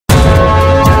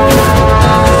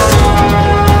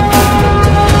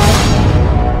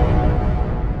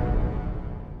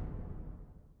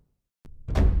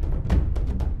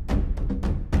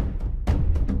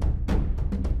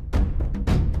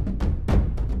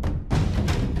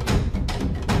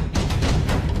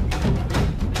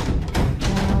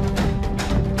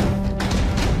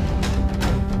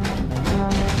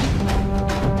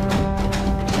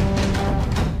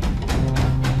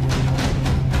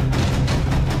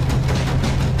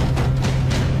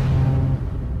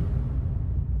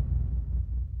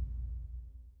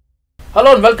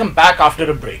Hello and welcome back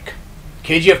after a break.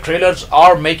 KGF trailers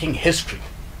are making history.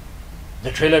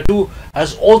 The trailer 2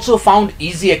 has also found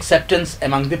easy acceptance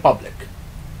among the public.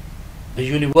 The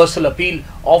universal appeal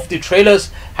of the trailers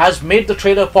has made the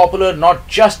trailer popular not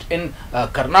just in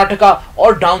Karnataka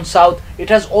or down south. It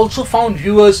has also found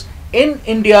viewers in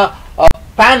India,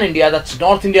 pan-India, that's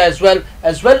North India as well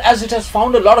as it has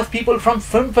found a lot of people from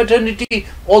film fraternity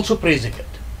also praising it.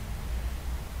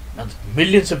 Now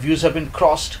millions of views have been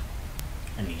crossed,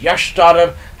 and Yash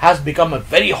Starer has become a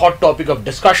very hot topic of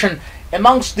discussion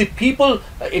amongst the people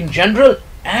in general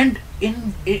and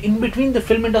in between the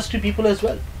film industry people as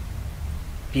well.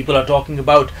 People are talking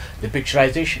about the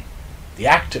picturization, the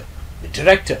actor, the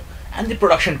director and the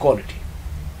production quality.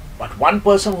 But one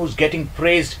person who's getting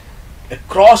praised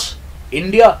across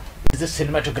India is the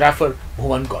cinematographer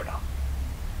Bhuvan Gowda.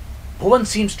 Bhuvan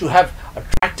seems to have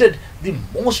attracted the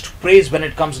most praise when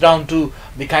it comes down to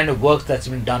the kind of work that's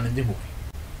been done in the movie.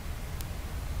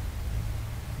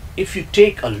 If you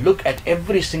take a look at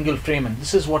every single frame, and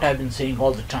this is what I've been saying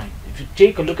all the time, if you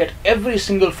take a look at every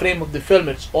single frame of the film,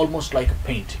 it's almost like a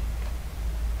painting.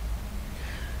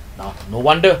 Now, no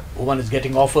wonder Bhuvan is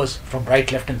getting offers from right,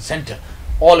 left and center,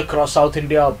 all across South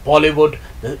India, Bollywood,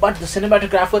 but the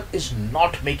cinematographer is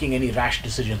not making any rash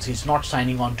decisions. He's not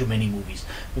signing on to many movies,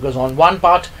 because on one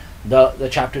part, the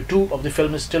chapter 2 of the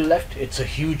film is still left. It's a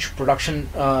huge production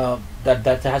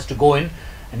that has to go in.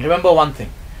 And remember one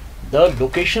thing, the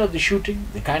location of the shooting,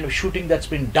 the kind of shooting that's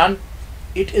been done,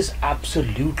 it is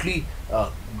absolutely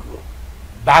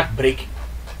back-breaking.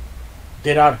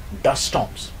 There are dust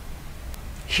storms,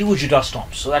 huge dust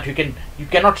storms, so that you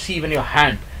cannot see even your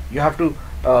hand. You have to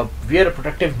wear a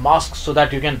protective mask so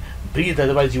that you can breathe.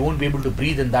 Otherwise, you won't be able to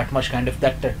breathe in that much kind of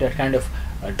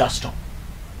dust storm.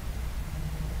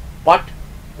 But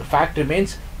the fact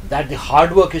remains that the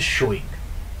hard work is showing.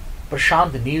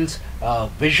 Prashant Neil's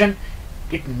vision.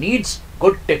 It needs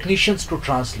good technicians to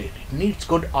translate. It needs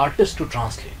good artists to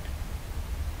translate.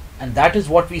 And that is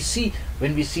what we see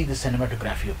when we see the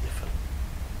cinematography of the film.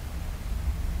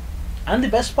 And the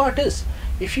best part is,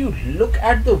 if you look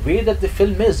at the way that the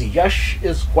film is, Yash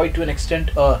is quite to an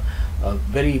extent a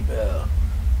very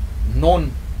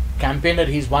known campaigner.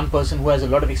 He's one person who has a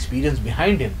lot of experience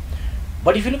behind him.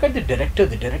 But if you look at the director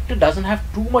doesn't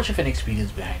have too much of an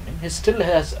experience behind him. He still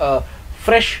has a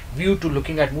fresh view to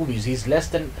looking at movies. He's less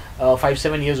than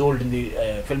 5-7 years old in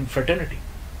the film fraternity.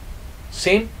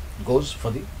 Same goes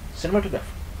for the cinematographer.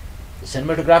 The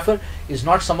cinematographer is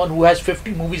not someone who has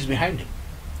 50 movies behind him.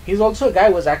 He's also a guy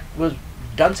who was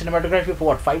done cinematography for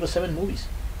what, 5 or 7 movies.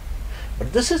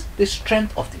 But this is the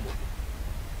strength of the movie.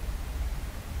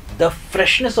 The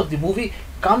freshness of the movie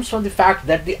comes from the fact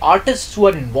that the artists who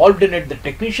are involved in it, the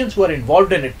technicians who are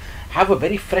involved in it, have a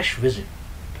very fresh vision.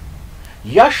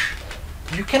 Yash,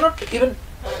 you cannot even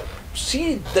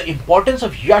see the importance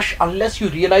of Yash unless you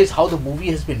realize how the movie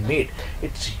has been made.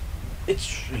 It's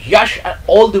Yash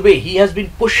all the way. He has been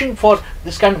pushing for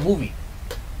this kind of movie,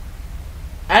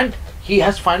 and he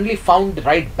has finally found the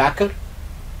right backer.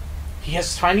 He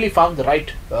has finally found the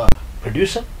right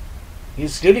producer.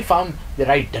 He's really found the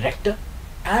right director,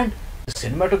 and the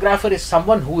cinematographer is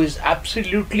someone who is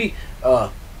absolutely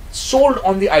sold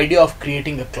on the idea of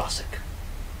creating a classic.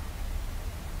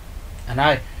 And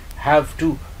I have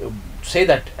to say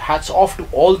that hats off to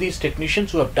all these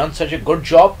technicians who have done such a good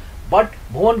job. But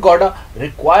Bhuvan Gowda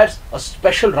requires a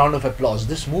special round of applause.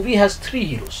 This movie has 3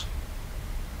 heroes.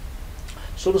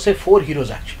 So to say 4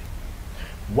 heroes actually.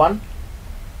 One,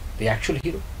 the actual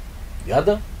hero. The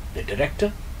other, the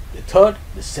director. The third,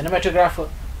 the cinematographer.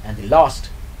 And the last,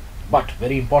 but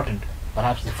very important,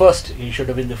 perhaps the first, he should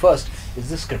have been the first, is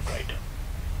the scriptwriter.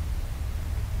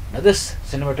 Now this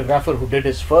cinematographer who did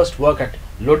his first work at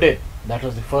Lode, that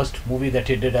was the first movie that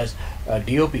he did as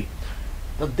DOP.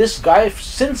 Now this guy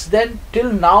since then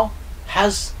till now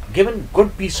has given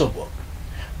good piece of work.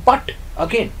 But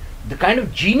again, the kind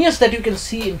of genius that you can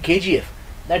see in KGF,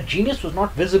 that genius was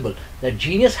not visible. That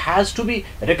genius has to be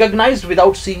recognized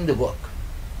without seeing the work.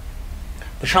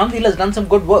 Prashant Neil has done some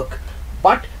good work,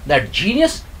 but that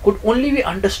genius could only be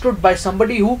understood by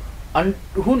somebody who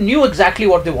knew exactly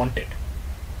what they wanted.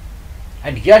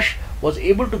 And Yash was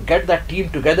able to get that team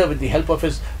together with the help of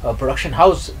his production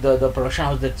house, the production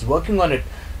house that's working on it.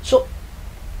 So,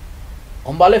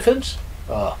 Umbale Films,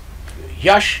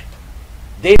 Yash,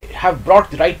 they have brought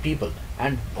the right people.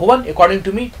 And Bhuvan, according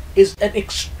to me, is an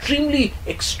extremely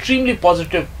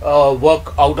positive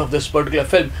work out of this particular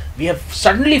film. We have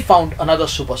suddenly found another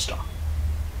superstar.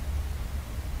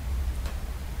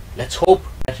 Let's hope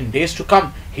that in days to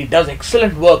come he does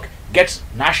excellent work, gets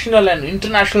national and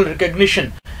international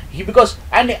recognition, because,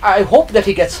 and I hope that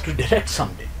he gets to direct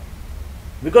someday,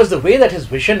 because the way that his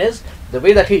vision is, the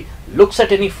way that he looks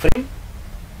at any frame,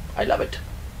 I love it.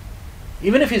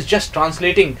 Even if he's just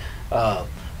translating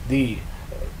the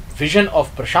vision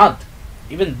of Prashant,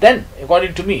 even then,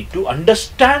 according to me, to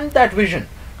understand that vision,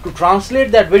 to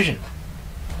translate that vision,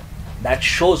 that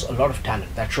shows a lot of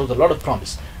talent, that shows a lot of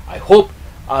promise. I hope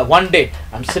one day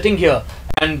I'm sitting here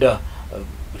and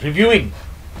reviewing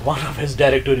one of his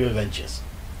directorial ventures.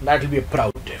 That will be a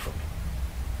proud day for me.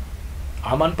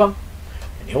 I'm Anupam,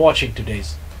 and you're watching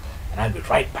today's, and I'll be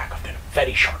right back after a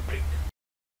very short break.